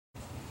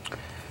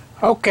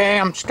Okay,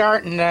 I'm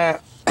starting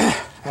a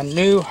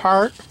new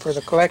heart for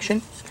the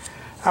collection.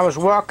 I was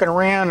walking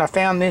around, I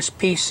found this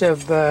piece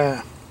of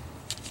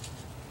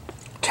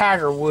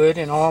tiger wood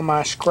in all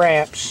my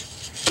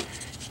scraps.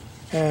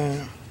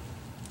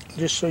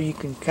 Just so you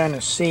can kind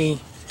of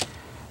see,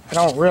 I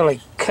don't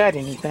really cut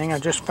anything. I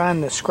just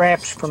find the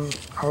scraps from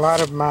a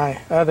lot of my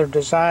other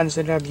designs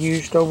that I've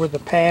used over the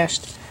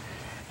past.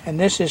 And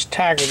this is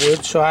tiger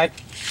wood, so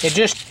it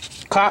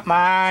just caught my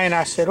eye and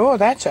I said, oh,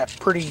 that's a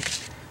pretty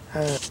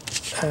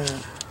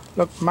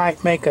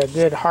might make a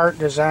good heart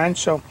design.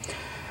 So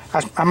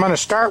I'm going to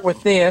start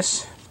with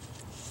this,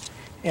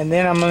 and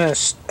then I'm going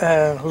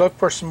to look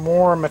for some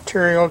more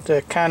material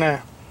to kind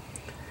of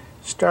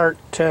start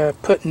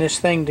putting this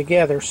thing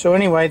together. So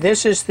anyway,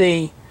 this is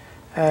the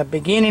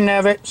beginning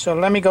of it, so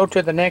let me go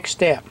to the next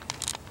step.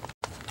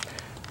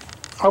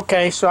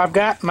 Okay, so I've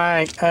got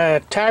my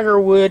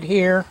tiger wood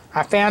here.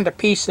 I found a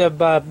piece of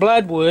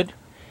bloodwood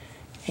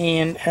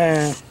and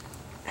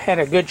had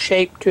a good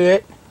shape to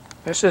it.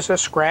 This is a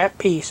scrap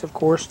piece, of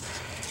course,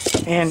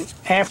 and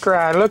after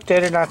I looked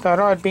at it, I thought,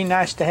 oh, it'd be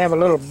nice to have a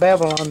little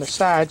bevel on the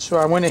side, so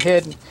I went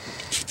ahead and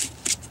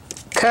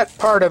cut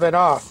part of it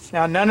off.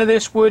 Now, none of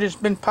this wood has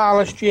been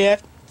polished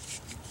yet,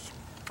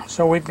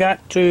 so we've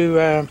got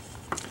to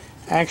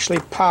actually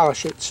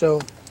polish it.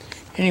 So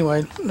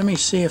anyway, let me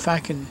see if I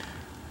can.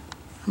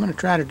 I'm going to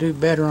try to do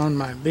better on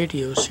my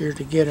videos here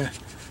to get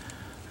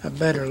a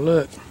better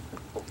look.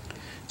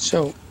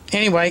 So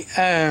anyway,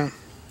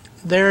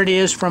 there it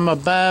is from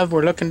above.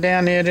 We're looking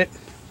down at it.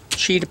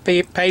 Sheet of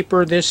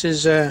paper. This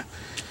is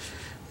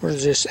what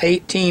is this,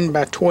 18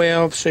 by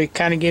 12, so it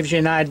kind of gives you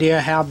an idea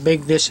how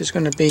big this is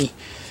going to be.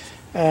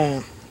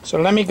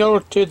 So let me go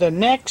to the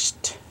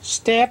next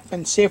step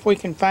and see if we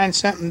can find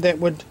something that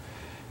would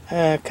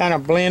kind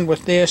of blend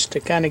with this to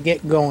kind of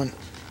get going.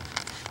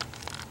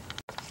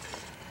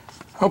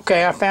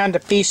 Okay, I found a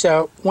piece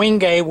of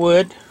wingay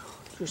wood,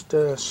 just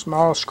a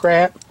small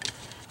scrap.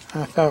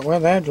 I thought, well,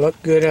 that'd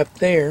look good up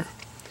there.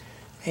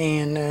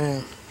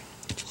 And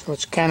so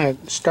it's kind of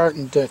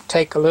starting to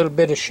take a little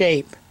bit of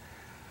shape.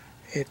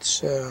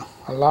 It's a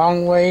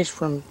long ways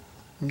from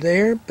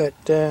there, but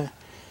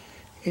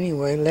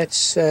anyway,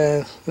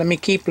 let me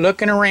keep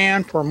looking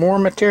around for more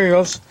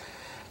materials.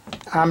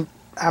 I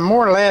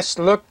more or less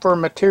look for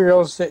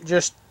materials that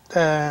just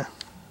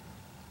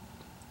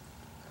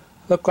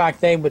look like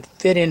they would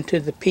fit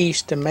into the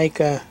piece to make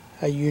a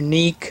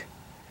unique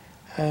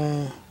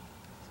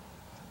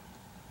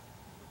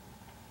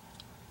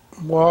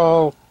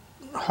wall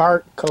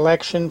heart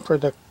collection for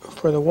the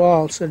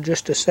wall. So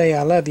just to say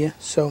I love you.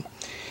 So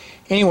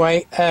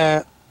anyway,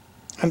 I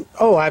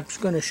was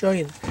going to show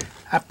you.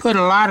 I put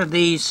a lot of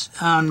these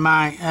on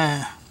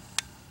my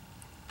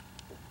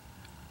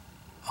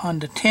on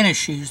the tennis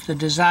shoes. The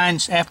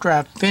designs after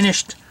I've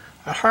finished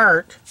a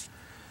heart.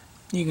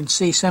 You can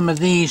see some of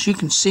these. You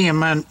can see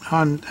them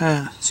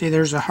on see,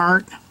 there's a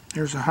heart,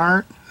 there's a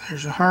heart,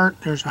 there's a heart,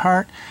 there's a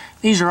heart.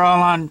 These are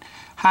all on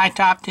high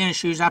top tennis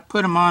shoes. I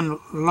put them on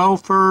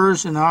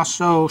loafers and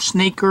also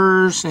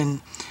sneakers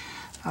and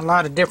a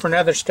lot of different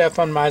other stuff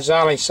on my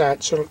Zazzle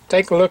site. So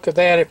take a look at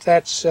that if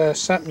that's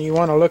something you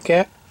want to look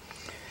at.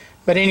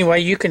 But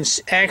anyway, you can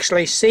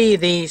actually see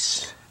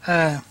these,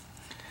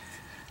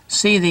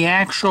 see the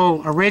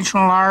actual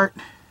original art,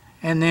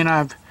 and then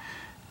I've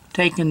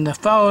taken the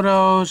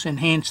photos,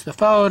 enhanced the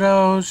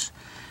photos,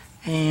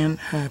 and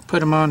put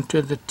them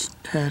onto the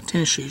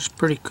tennis shoes.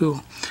 Pretty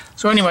cool.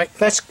 So anyway,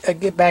 let's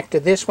get back to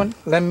this one.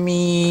 Let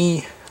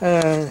me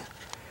find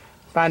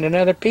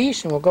another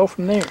piece and we'll go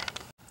from there.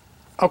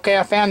 Okay,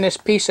 I found this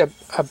piece of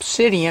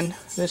obsidian.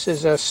 This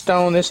is a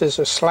stone. This is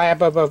a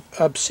slab of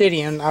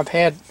obsidian. I've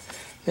had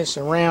this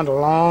around a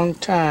long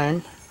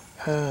time.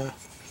 I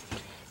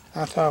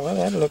thought, well,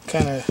 that looked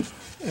kind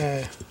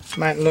of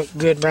might look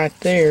good right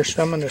there,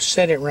 so I'm going to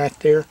set it right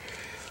there.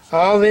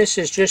 All this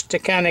is just to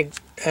kind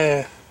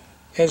of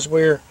as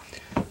we're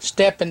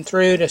stepping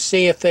through to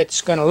see if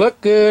it's going to look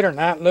good or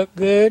not look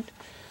good.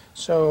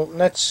 So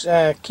let's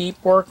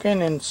keep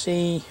working and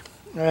see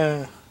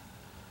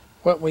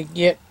what we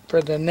get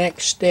for the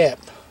next step.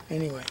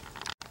 Anyway,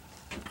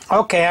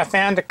 okay, I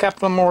found a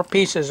couple of more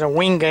pieces of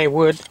wingay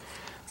wood.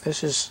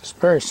 This is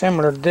very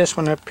similar to this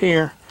one up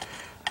here.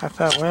 I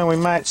thought, well, we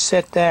might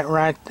set that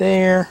right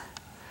there.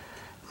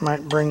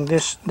 Might bring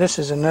this. This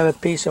is another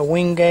piece of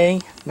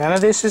wingay. None of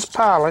this is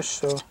polished,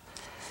 so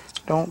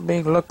don't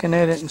be looking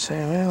at it and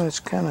saying, well, it's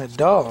kind of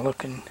dull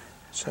looking.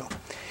 So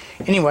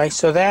anyway,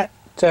 so that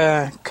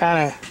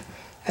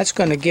that's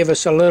going to give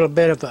us a little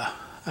bit of a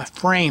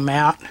frame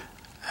out,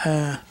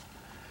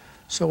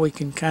 so we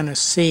can kind of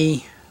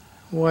see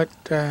what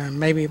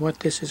maybe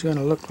what this is going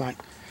to look like.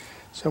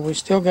 So we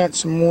still got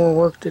some more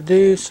work to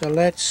do, so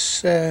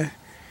let's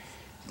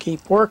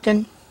keep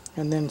working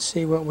and then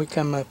see what we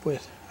come up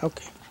with.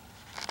 Okay.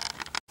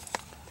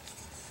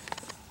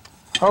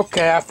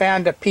 Okay, I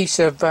found a piece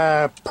of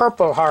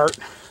purple heart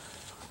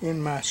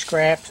in my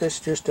scraps. This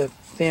is just a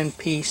thin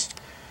piece.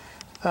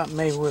 Thought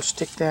maybe we'll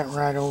stick that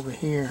right over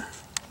here,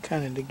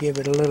 kind of to give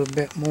it a little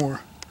bit more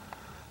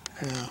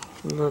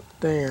look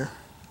there.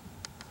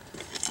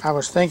 I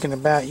was thinking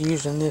about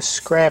using this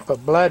scrap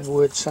of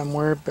bloodwood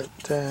somewhere, but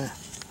I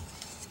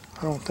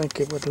don't think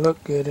it would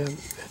look good.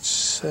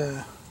 It's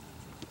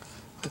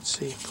let's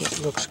see if it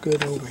looks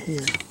good over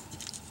here.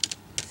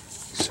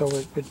 So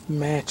it would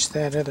match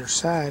that other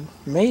side,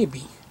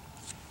 maybe.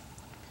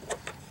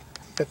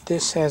 But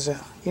this has a,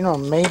 you know,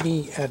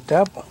 maybe a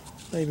double,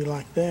 maybe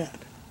like that.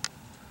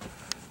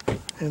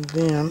 And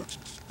then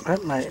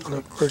that might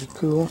look pretty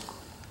cool.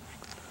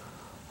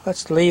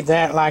 Let's leave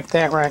that like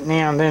that right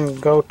now and then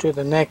go to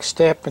the next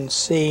step and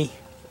see.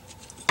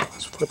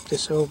 Let's flip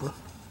this over.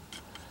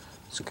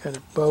 It's got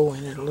a bow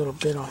in it a little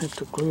bit. I'll have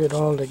to glue it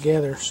all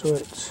together so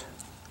it's...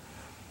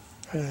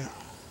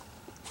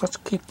 let's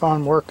keep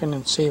on working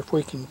and see if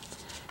we can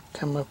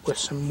come up with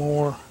some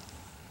more.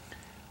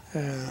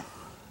 That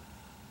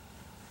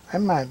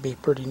might be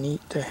pretty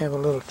neat to have a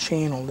little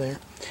channel there.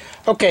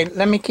 Okay,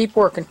 let me keep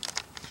working.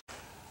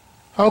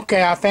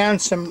 Okay, I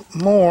found some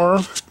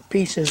more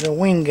pieces of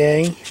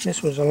wingay.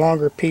 This was a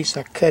longer piece.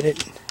 I cut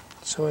it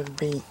so it'd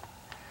be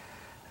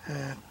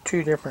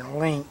 2 different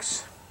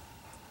lengths.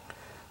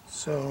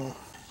 So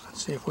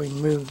let's see if we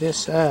can move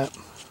this up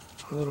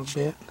a little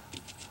bit.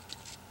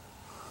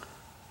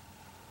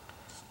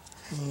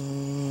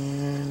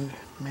 And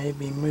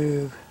maybe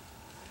move,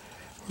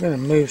 we're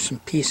going to move some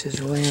pieces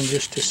around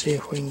just to see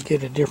if we can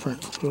get a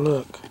different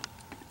look.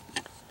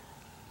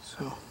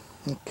 So,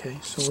 okay,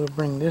 so we'll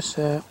bring this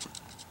up.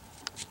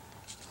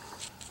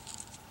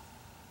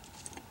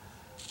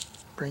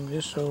 Bring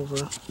this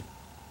over.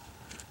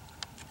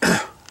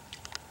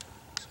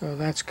 So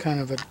that's kind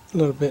of a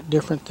little bit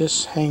different.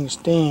 This hangs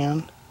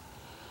down.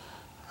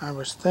 I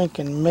was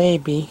thinking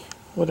maybe,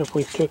 what if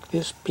we took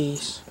this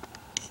piece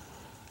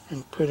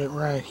and put it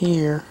right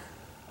here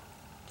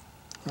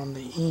on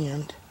the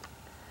end,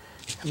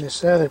 and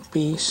this other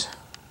piece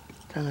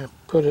kind of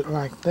put it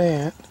like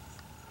that,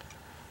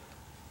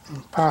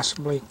 and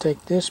possibly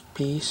take this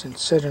piece and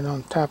set it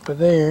on top of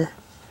there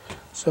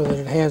so that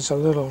it has a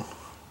little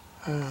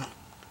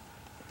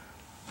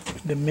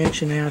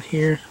dimension out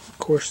here. Of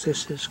course,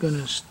 this is going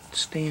to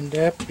stand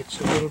up. It's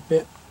a little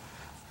bit,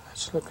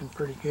 that's looking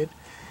pretty good.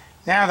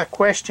 Now the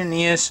question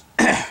is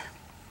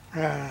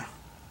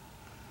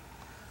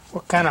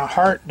what kind of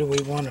heart do we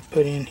want to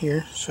put in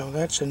here? So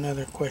that's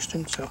another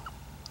question. So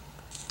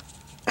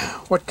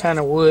what kind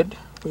of wood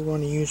we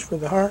want to use for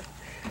the heart?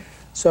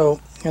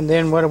 So, and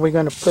then what are we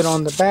going to put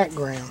on the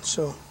background?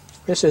 So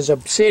this is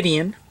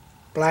obsidian,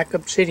 black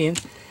obsidian.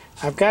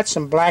 I've got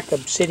some black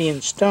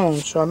obsidian stone,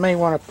 so I may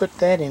want to put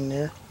that in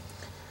there.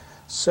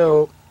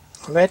 So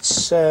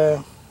let's,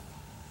 here's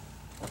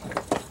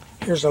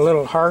a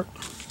little heart.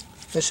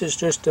 This is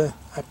just a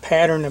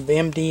pattern of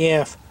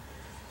MDF.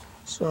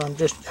 So I'm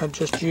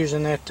just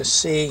using that to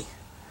see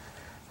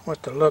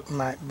what the look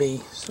might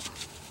be. So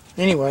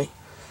anyway,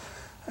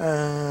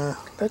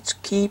 let's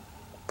keep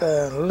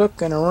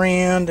looking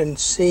around and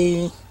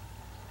see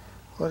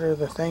what are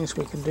the things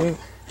we can do.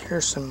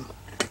 Here's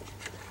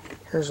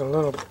a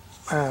little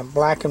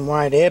black and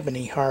white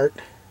ebony heart.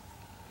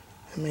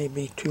 There may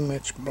be too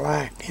much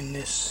black in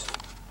this,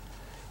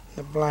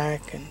 the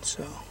black, and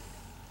so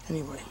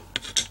anyway,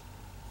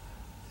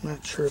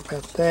 not sure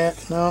about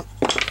that. No.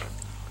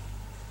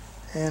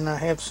 And I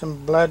have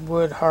some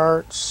bloodwood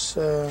hearts,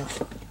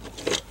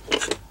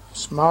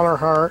 smaller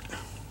heart.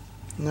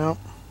 No.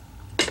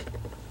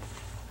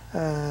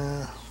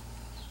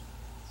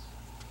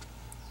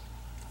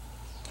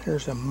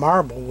 Here's a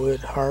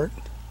marblewood heart.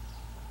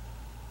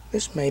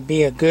 This may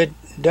be a good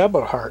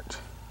double heart.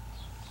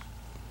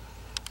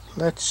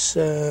 Let's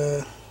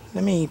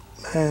let me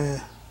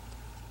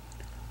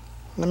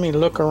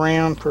look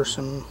around for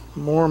some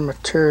more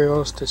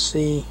materials to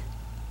see.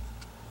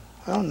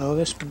 I don't know,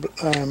 this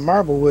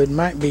marblewood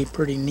might be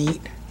pretty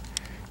neat.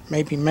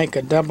 Maybe make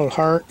a double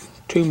heart,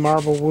 2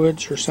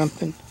 marblewoods or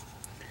something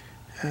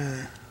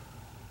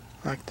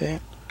like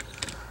that.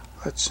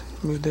 Let's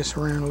move this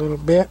around a little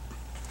bit.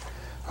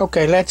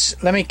 Okay,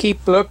 let me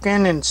keep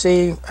looking and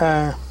see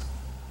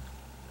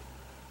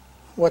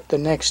what the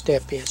next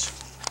step is.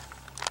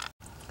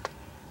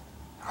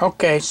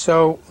 Okay,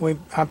 so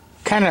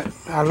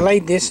I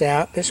laid this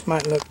out. This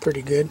might look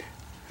pretty good.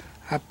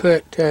 I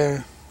put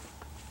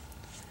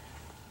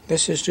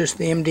this is just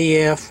the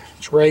MDF.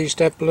 It's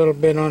raised up a little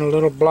bit on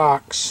little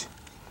blocks.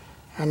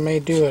 I may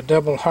do a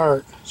double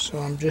heart, so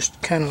I'm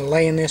just kind of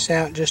laying this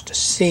out just to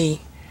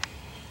see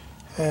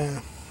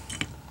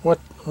what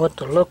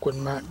the look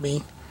might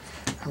be.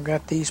 I've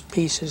got these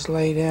pieces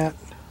laid out,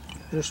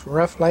 just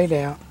rough laid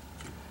out.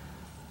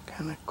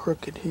 Kind of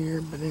crooked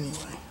here, but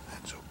anyway,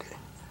 that's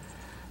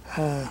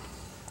okay.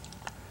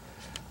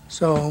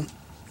 So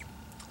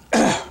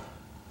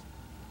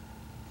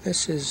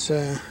this is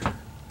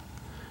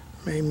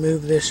may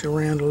move this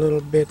around a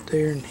little bit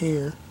there and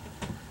here,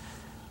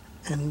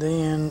 and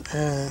then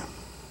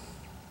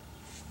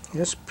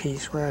this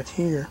piece right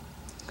here,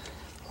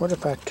 what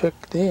if I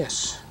took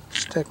this,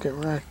 stuck it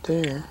right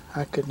there?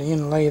 I could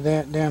then lay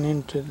that down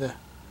into the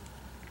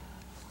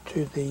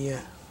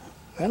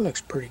that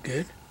looks pretty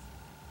good.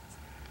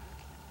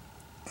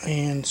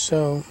 And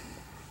so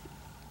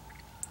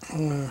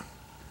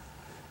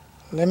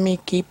let me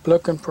keep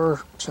looking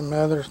for some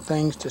other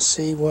things to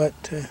see what,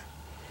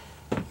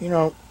 you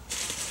know,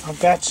 I've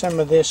got some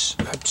of this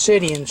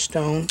obsidian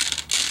stone.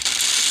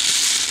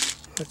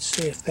 Let's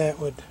see if that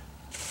would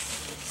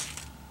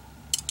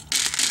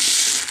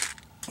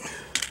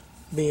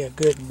be a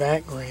good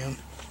background.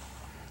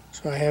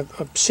 So I have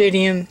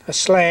obsidian, a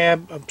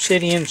slab,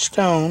 obsidian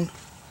stone,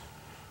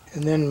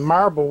 and then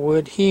marble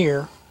wood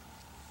here.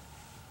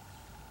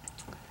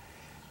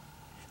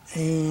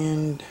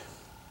 And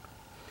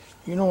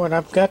you know what,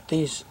 I've got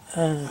these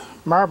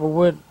marble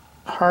wood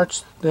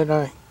hearts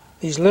that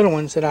these little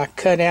ones that I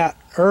cut out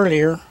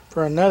earlier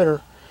for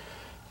another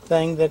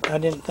thing that I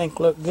didn't think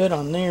looked good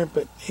on there,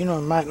 but you know,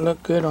 it might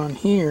look good on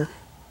here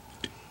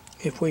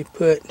if we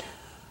put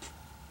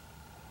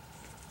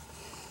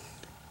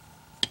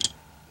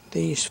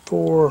these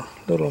 4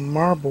 little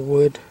marble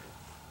wood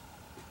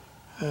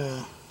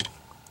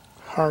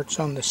hearts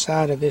on the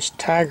side of this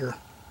tiger.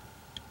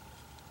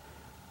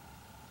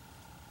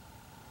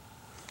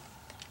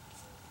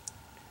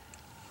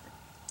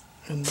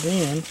 And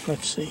then,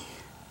 let's see,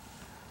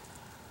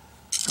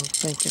 I'm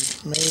thinking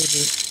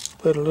maybe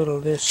put a little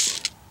of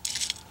this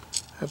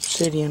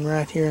obsidian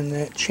right here in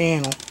that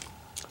channel.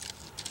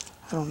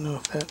 I don't know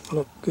if that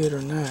looked good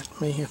or not.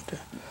 May have to.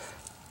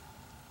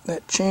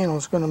 That channel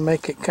is going to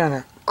make it kind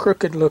of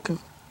crooked looking.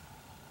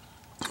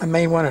 I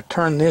may want to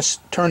turn this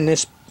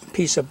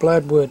piece of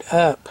bloodwood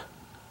up,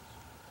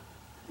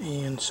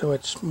 and so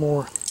it's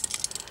more.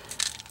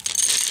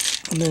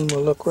 And then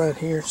we'll look right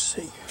here.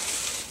 See,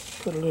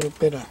 put a little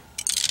bit of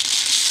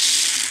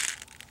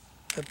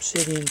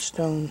obsidian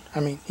stone.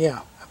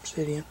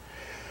 Obsidian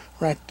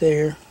right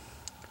there.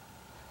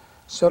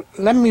 So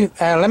let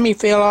me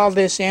fill all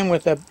this in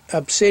with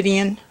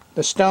obsidian,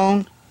 the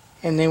stone,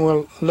 and then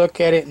we'll look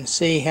at it and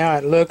see how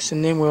it looks,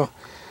 and then we'll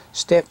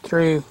step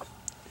through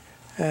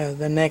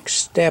the next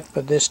step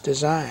of this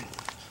design.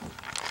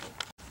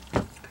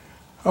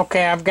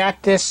 Okay, I've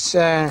got this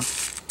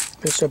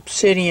this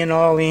obsidian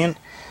all in.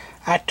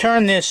 I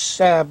turned this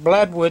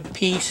bloodwood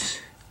piece,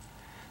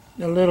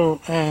 the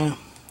little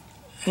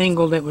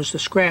angle that was the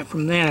scrap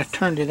from that, I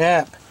turned it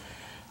up.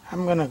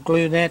 I'm going to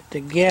glue that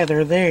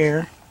together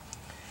there,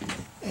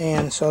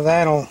 and so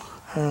that'll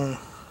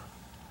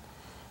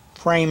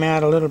frame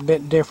out a little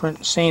bit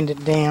different, sand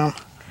it down.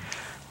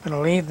 I'm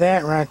going to leave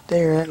that right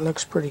there. That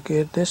looks pretty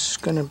good. This is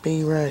going to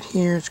be right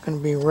here. It's going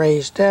to be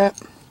raised up,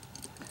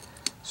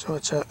 so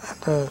it's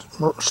the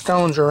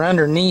stones are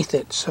underneath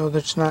it, so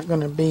that's not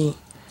going to be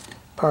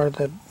part of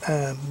the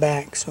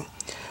back. So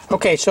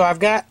okay, so I've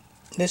got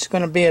this is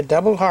going to be a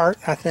double heart,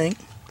 I think,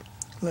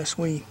 unless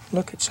we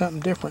look at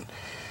something different.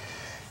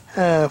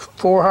 4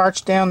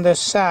 hearts down this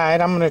side.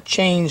 I'm going to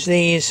change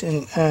these,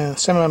 and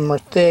some of them are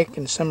thick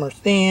and some are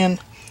thin.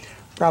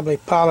 Probably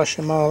polish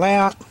them all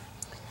out.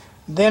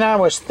 Then I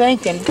was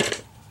thinking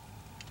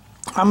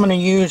I'm going to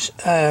use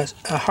a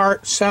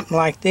heart something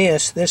like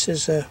this. This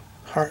is a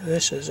heart.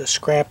 This is a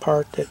scrap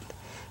heart that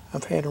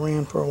I've had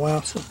around for a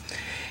while. So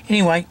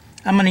anyway,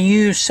 I'm going to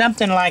use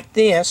something like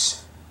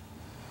this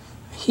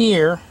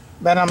here,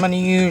 but I'm going to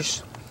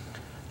use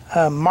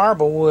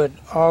marble wood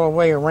all the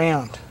way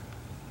around.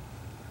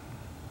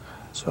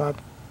 So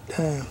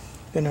I'm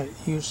going to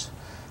use,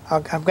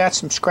 I've got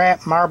some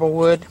scrap marble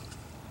wood,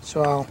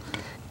 so I'll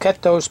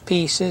cut those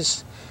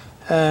pieces.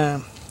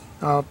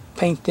 I'll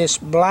paint this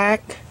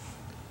black,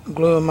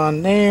 glue them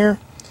on there,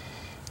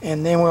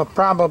 and then we'll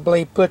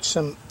probably put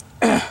some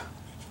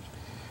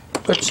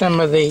put some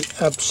of the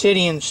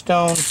obsidian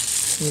stone.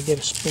 Let me get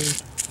a spoon.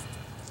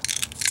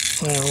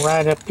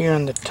 Right up here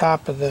on the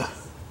top of the.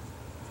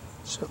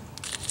 So,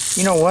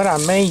 you know what? I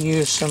may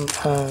use some.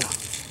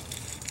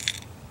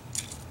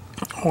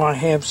 I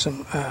have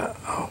some.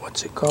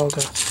 What's it called?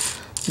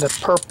 The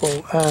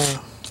purple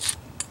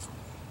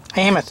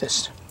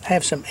amethyst. I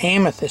have some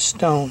amethyst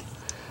stone.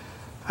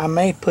 I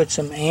may put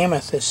some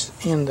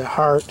amethyst in the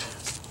heart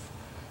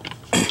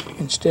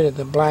instead of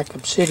the black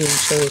obsidian,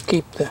 so we'll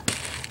keep the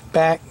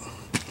back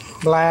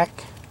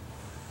black,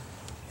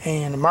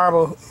 and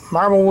marble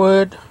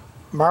wood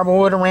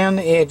around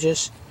the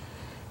edges,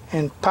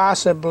 and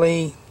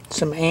possibly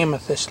some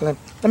amethyst. Let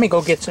me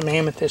go get some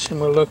amethyst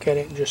and we'll look at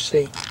it and just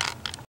see.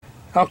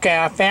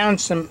 Okay, I found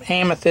some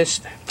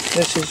amethyst.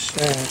 This is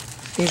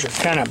these are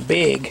kind of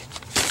big.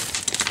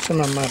 Some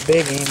of my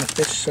big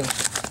amethysts. So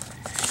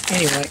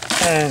anyway,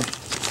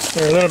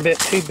 they're a little bit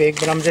too big,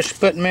 but I'm just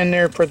putting them in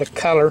there for the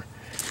color,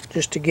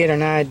 just to get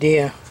an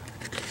idea.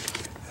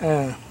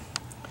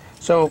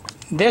 So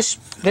this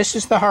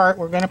is the heart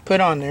we're going to put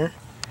on there.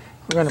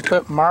 We're going to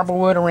put marble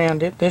wood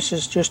around it. This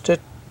is just a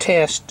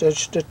test,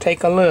 just to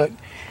take a look.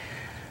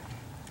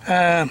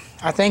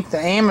 I think the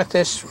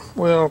amethyst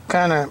will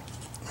kind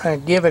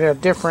of give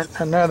it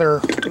another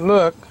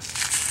look.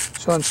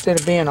 So instead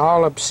of being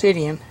all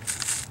obsidian,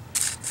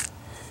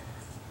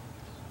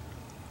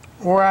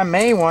 or I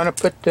may want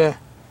to put the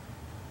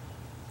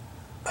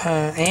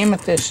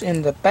amethyst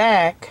in the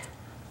back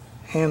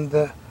and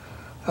the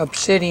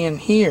obsidian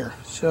here.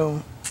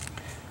 So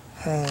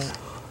I'm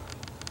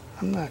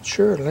not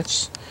sure.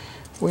 Let's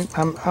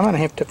I'm going to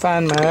have to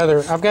find my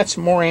other. I've got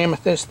some more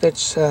amethyst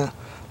that's a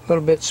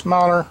little bit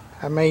smaller.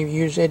 I may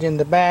use it in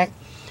the back,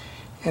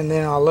 and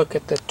then I'll look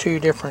at the two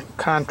different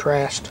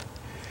contrasts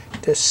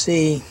to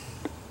see.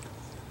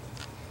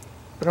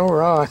 But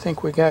overall, I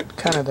think we got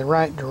kind of the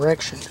right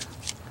direction.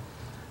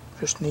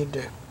 Just need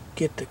to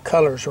get the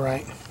colors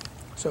right.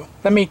 So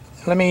let me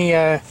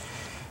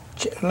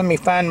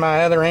find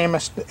my other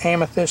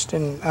amethyst,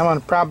 and I'm going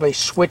to probably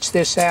switch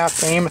this out,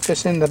 the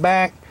amethyst in the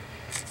back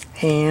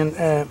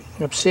and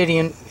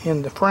obsidian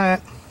in the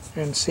front,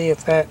 and see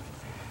if that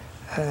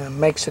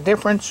makes a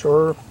difference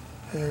or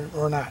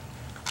not.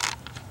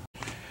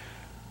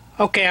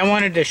 Okay, I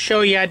wanted to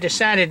show you, I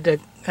decided to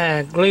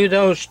glue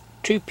those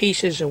two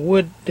pieces of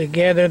wood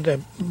together,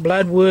 the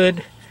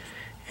bloodwood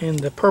and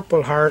the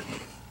purple heart.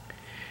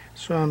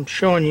 So I'm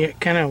showing you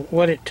kind of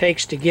what it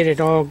takes to get it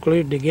all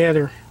glued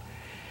together.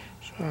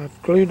 So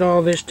I've glued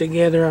all this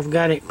together, I've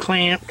got it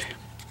clamped,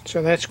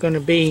 so that's going to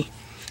be,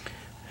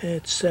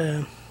 it's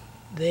the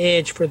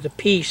edge for the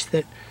piece,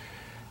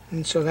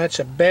 and so that's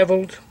a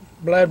beveled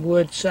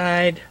bloodwood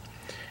side.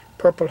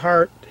 Purple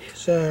heart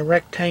is a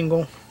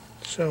rectangle,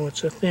 so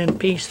it's a thin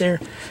piece there.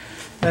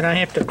 But I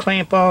have to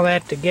clamp all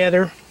that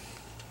together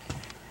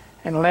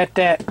and let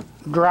that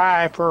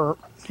dry for,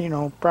 you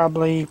know,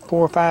 probably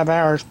 4 or 5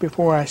 hours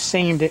before I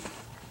seamed it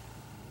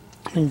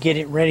and get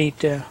it ready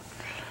to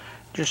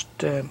just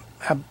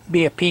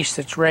be a piece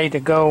that's ready to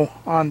go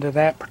onto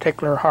that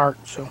particular heart.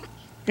 So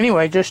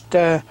anyway, just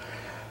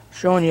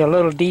showing you a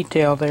little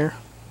detail there.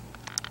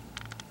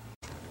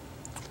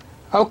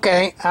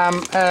 Okay,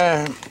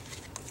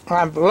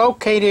 I've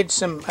located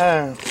some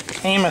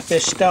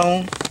amethyst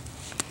stone.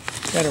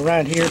 Got it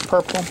right here,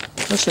 purple.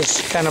 This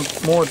is kind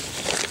of more,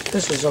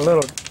 this is a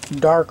little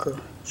darker.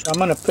 So I'm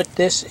going to put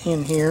this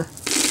in here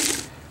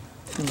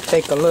and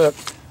take a look.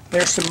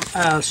 There's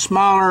some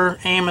smaller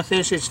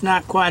amethyst. It's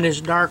not quite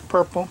as dark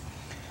purple.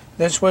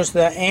 This was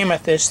the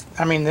amethyst,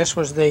 this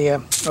was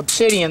the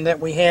obsidian that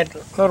we had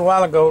a little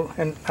while ago,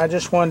 and I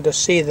just wanted to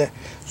see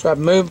so I've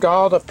moved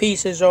all the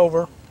pieces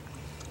over,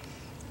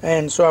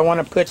 and so I want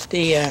to put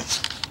the,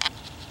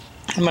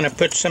 I'm going to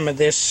put some of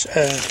this,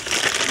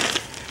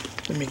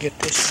 let me get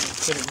this and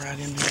put it right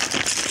in there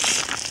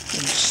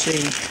and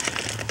see.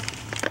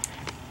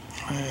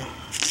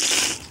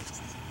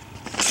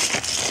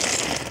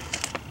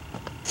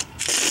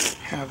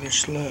 How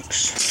this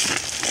looks.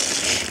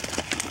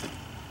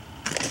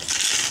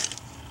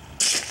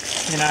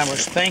 And I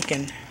was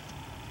thinking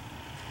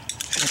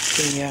if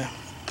the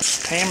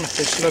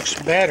amethyst looks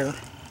better,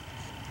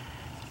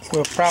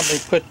 we'll probably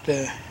put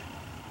the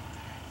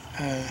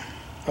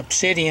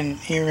obsidian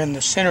here in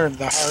the center of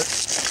the heart.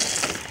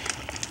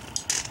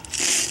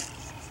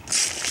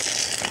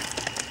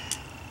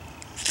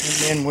 And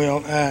then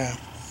we'll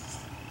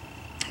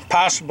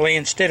possibly,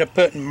 instead of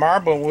putting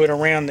marble wood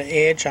around the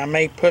edge, I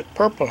may put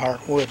purple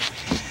heart wood.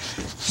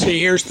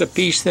 See, here's the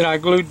piece that I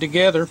glued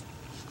together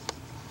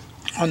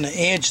on the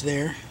edge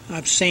there.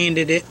 I've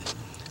sanded it.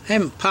 I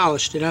haven't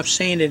polished it. I've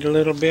sanded it a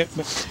little bit,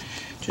 but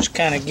just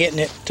kind of getting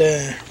it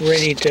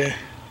ready to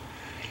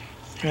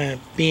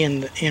be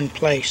in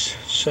place.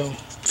 So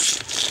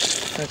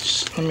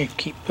let me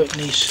keep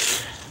putting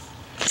these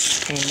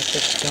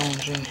amethyst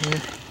stones in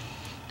here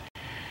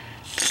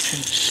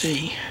and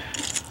see.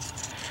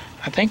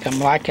 I think I'm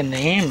liking the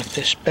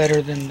amethyst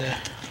better than the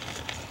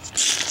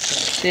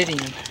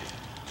obsidian.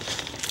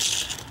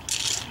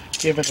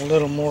 Give it a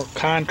little more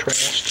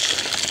contrast.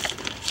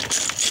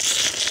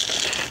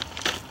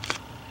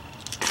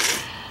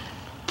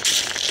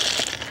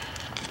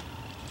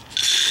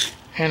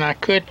 And I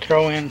could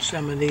throw in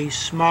some of these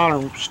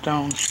smaller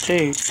stones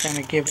too, kind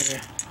of give it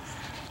a,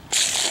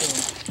 so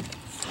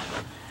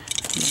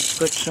I'm going to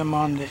put some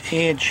on the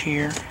edge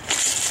here.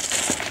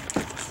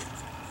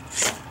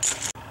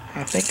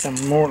 I think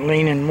I'm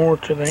leaning more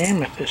to the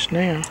amethyst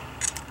now.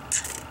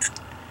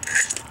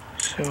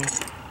 So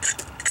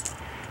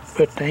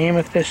put the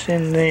amethyst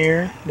in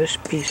there. This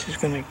piece is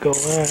going to go up,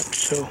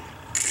 so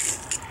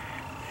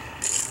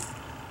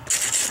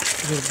a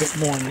little bit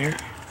more in there.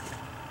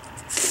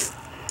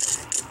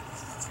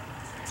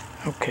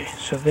 Okay,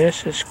 so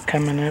this is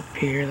coming up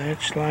here.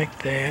 That's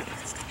like that.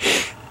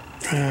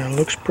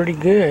 Looks pretty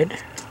good.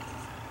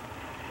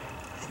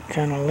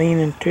 Kind of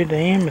leaning to the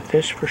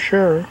amethyst for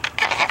sure.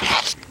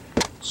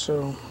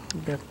 So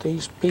we've got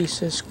these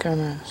pieces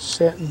kind of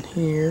sitting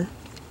here.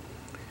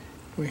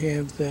 We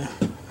have the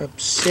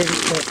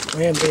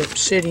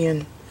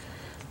obsidian,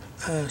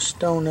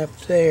 stone up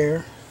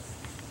there.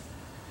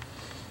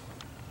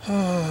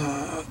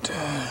 I'm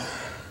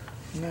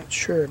not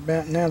sure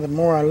about now. The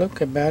more I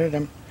look about it,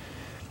 I'm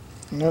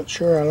not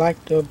sure I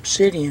like the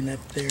obsidian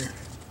up there.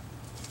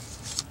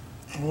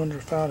 I wonder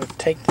if I ought to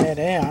take that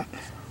out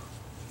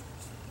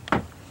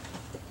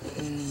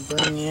and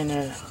bring in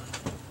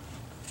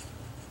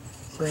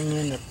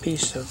a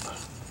piece of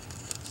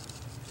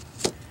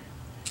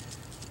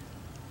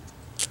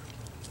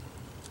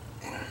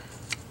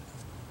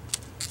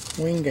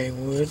wingate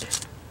wood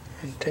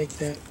and take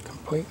that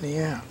completely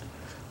out.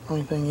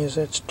 Only thing is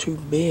that's too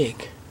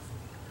big.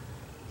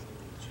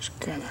 just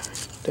kind of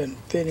doesn't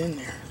fit in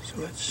there.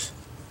 So let's,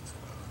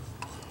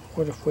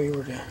 what if we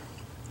were to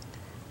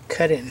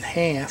cut it in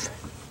half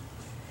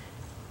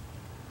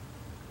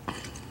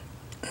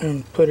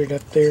and put it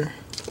up there?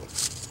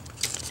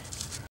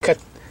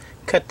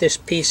 Cut this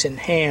piece in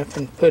half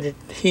and put it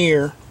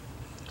here,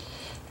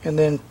 and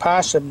then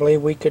possibly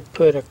we could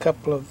put a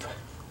couple of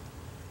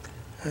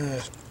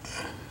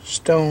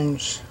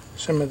stones,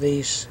 some of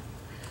these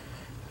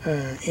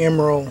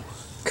emerald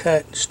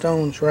cut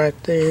stones right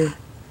there.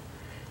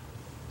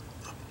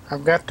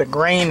 I've got the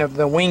grain of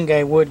the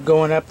wingay wood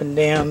going up and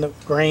down. The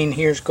grain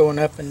here's going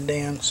up and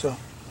down. So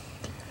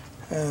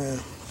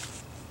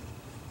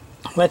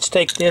let's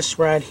take this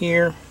right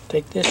here.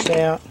 Take this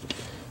out.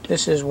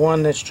 This is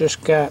one that's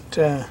just got,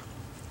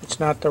 it's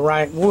not the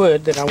right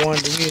wood that I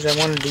wanted to use. I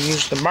wanted to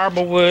use the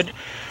marble wood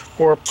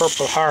or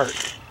purple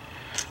heart.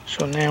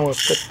 So now we'll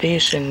put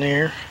these in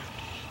there.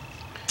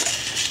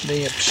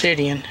 The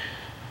obsidian.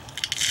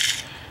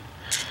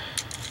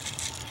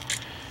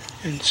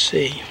 And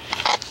see.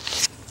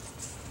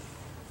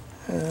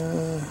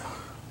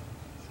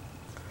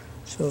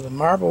 So the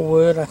marble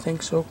wood I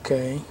think's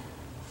okay.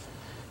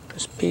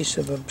 This piece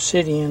of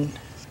obsidian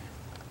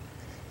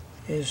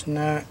is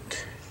not,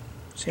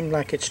 seems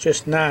like it's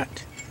just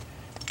not,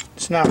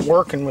 it's not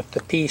working with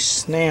the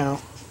piece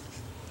now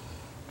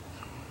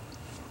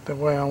the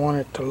way I want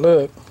it to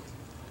look.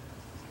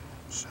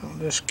 So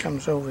this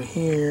comes over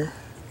here.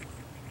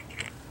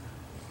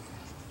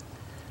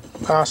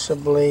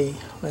 Possibly,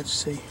 let's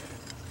see,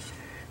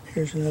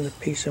 here's another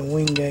piece of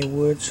wingay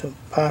wood, so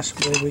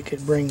possibly we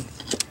could bring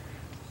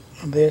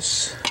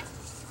this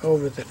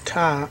over the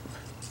top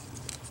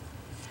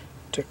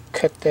to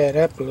cut that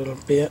up a little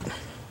bit,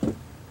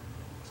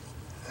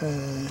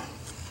 to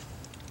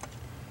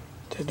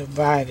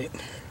divide it,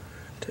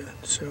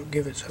 so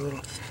give it a little,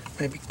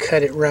 maybe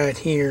cut it right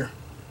here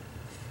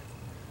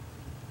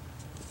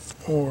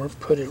or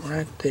put it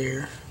right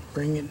there,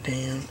 bring it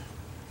down.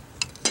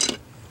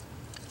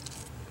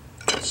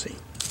 Let's see,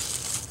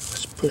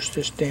 let's push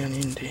this down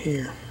into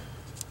here.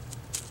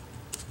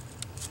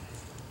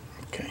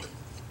 Okay,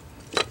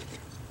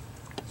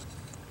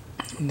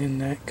 and then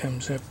that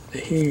comes up to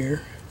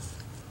here.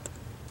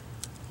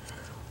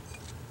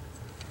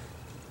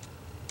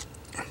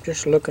 I'm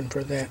just looking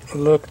for that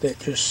look that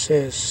just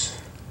says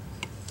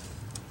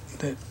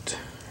that,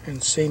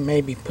 and see,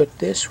 maybe put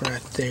this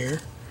right there.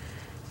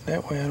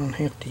 That way I don't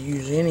have to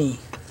use any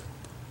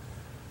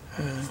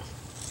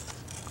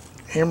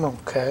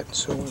emerald cut,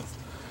 so we'll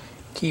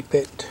keep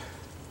it.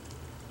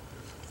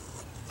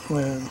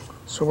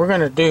 So we're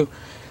going to do,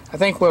 I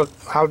think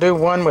I'll do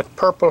one with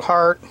purple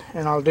heart,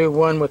 and I'll do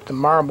one with the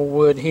marble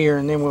wood here,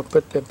 and then we'll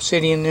put the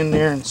obsidian in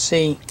there and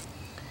see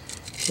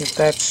if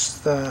that's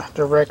the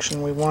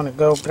direction we want to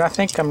go. But I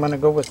think I'm going to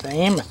go with the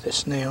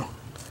amethyst now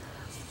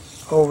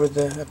over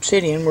the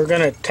obsidian. We're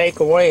going to take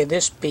away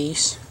this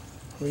piece.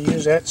 We'll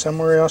use that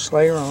somewhere else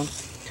later on.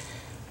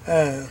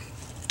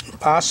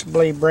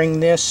 Possibly bring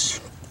this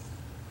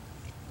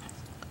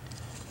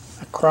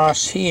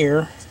across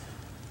here.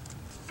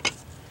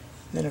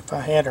 Then if I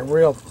had a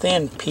real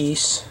thin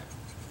piece,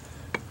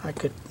 I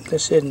could,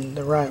 this isn't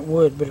the right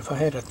wood, but if I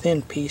had a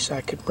thin piece,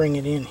 I could bring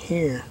it in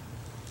here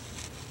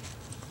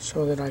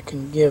so that I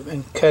can give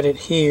and cut it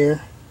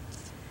here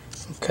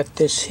and cut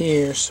this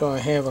here, so I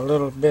have a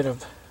little bit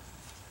of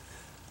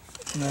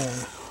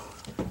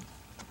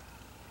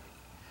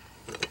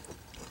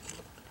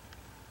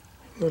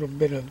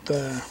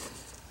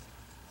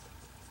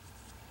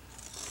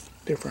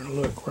different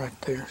look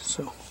right there.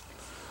 So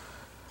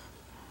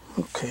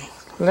okay,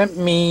 let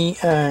me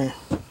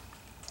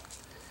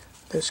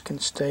this can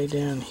stay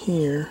down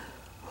here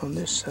on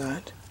this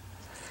side.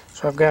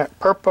 So I've got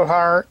purple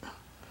heart,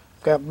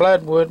 got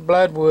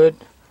bloodwood,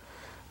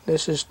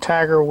 this is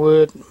tiger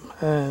wood,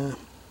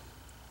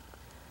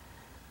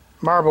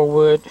 marble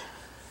wood,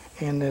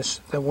 and this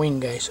the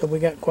wingay. So we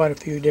got quite a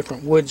few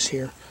different woods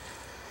here.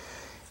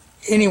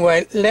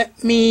 Anyway,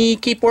 let me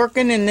keep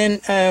working, and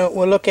then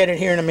we'll look at it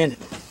here in a minute.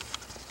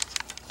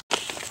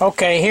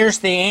 Okay, here's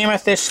the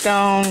amethyst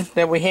stone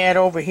that we had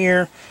over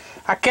here.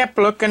 I kept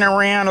looking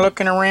around.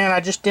 I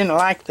just didn't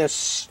like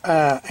this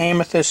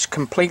amethyst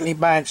completely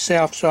by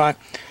itself, so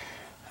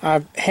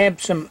I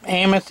have some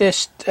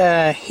amethyst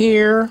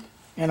here,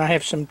 and I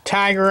have some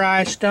tiger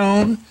eye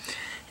stone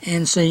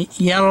and some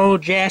yellow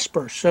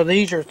jasper. So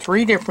these are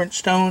 3 different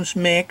stones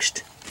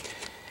mixed.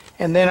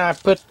 And then I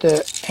put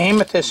the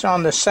amethyst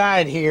on the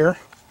side here,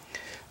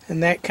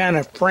 and that kind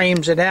of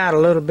frames it out a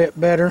little bit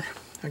better.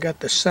 I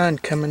got the sun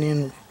coming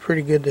in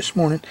pretty good this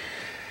morning.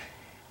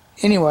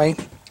 Anyway,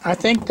 I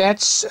think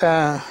that's,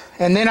 and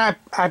then I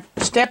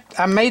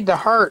made the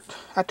heart.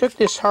 I took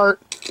this heart,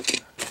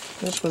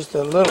 this was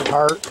the little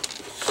heart.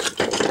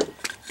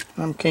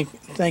 I'm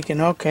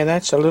thinking, okay,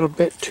 that's a little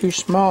bit too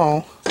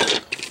small.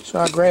 So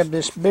I grabbed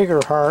this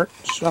bigger heart.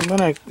 So I'm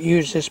going to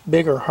use this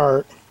bigger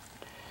heart.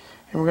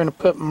 And we're going to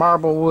put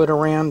marble wood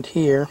around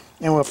here,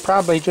 and we'll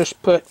probably just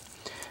put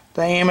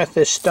the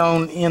amethyst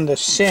stone in the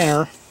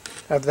center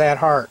of that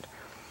heart.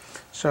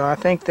 So I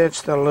think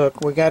that's the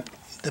look. We got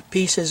the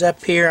pieces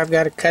up here. I've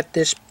got to cut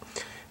this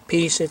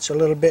piece. It's a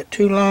little bit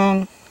too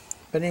long,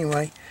 but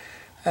anyway,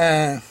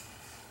 I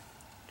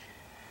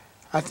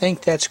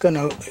think that's going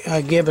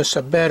to give us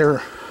a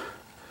better,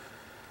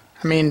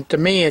 I mean, to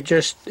me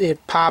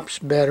it pops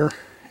better,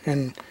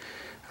 and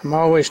I'm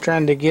always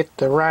trying to get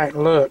the right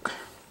look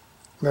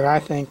that I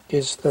think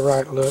is the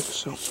right look.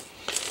 So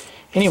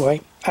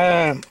anyway,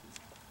 let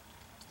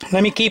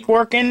me keep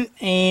working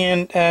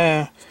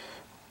and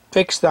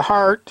fix the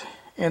heart,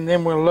 and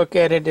then we'll look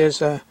at it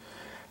as a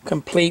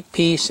complete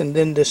piece and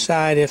then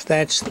decide if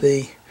that's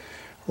the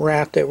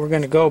route that we're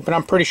going to go. But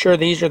I'm pretty sure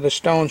these are the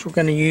stones we're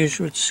going to use,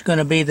 which is going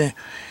to be the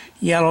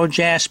yellow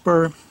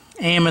jasper,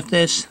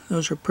 amethyst,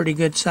 those are pretty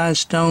good sized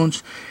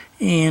stones,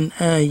 and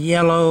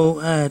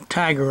yellow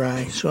tiger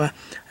eye. So I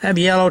have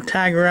yellow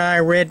tiger eye,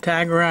 red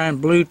tiger eye,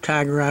 and blue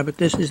tiger eye, but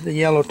this is the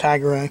yellow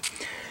tiger eye.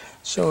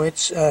 So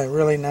it's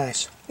really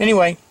nice.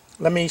 Anyway,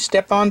 let me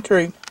step on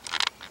through.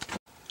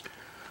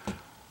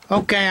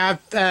 Okay,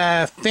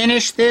 I've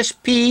finished this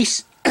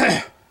piece.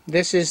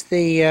 This is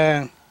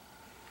the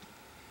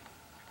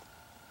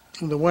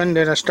one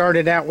that I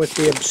started out with,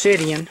 the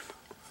obsidian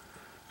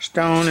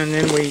stone, and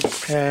then we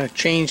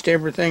changed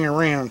everything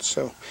around.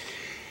 So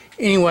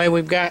anyway,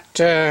 we've got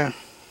the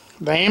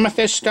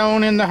amethyst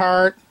stone in the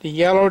heart, the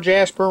yellow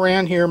jasper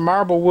around here,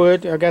 marble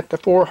wood. I got the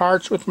 4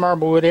 hearts with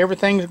marble wood.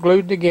 Everything's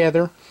glued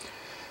together.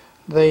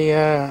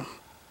 The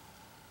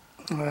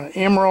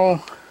emerald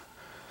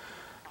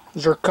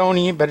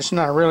zirconia, but it's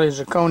not really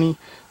zirconia.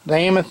 The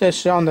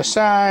amethyst on the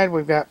side.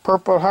 We've got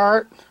purple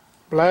heart,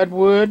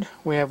 bloodwood.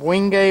 We have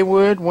wingay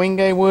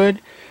wood.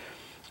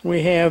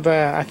 We have,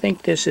 I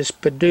think this is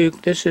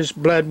paduke. This is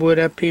bloodwood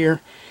up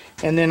here,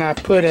 and then I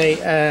put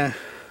a,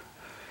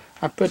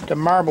 I put the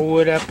marble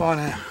wood up on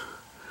a,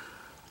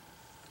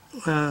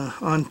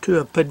 onto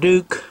a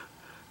paduke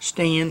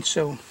stand.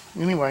 So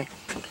anyway,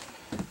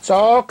 it's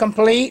all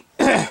complete.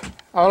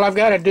 All I've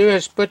got to do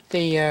is put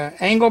the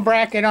angle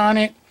bracket on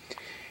it,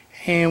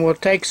 and we'll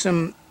take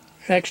some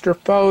extra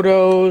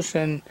photos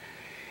and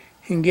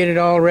get it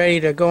all ready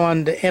to go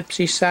on the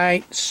Etsy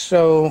site.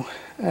 So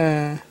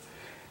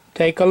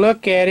take a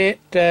look at it.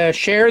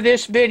 Share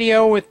this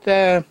video with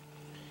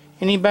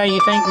anybody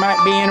you think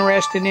might be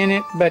interested in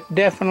it, but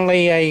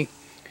definitely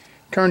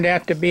turned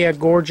out to be a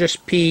gorgeous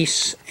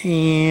piece,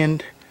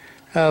 and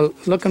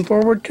looking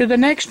forward to the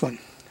next one.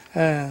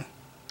 Have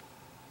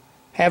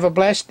a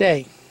blessed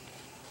day.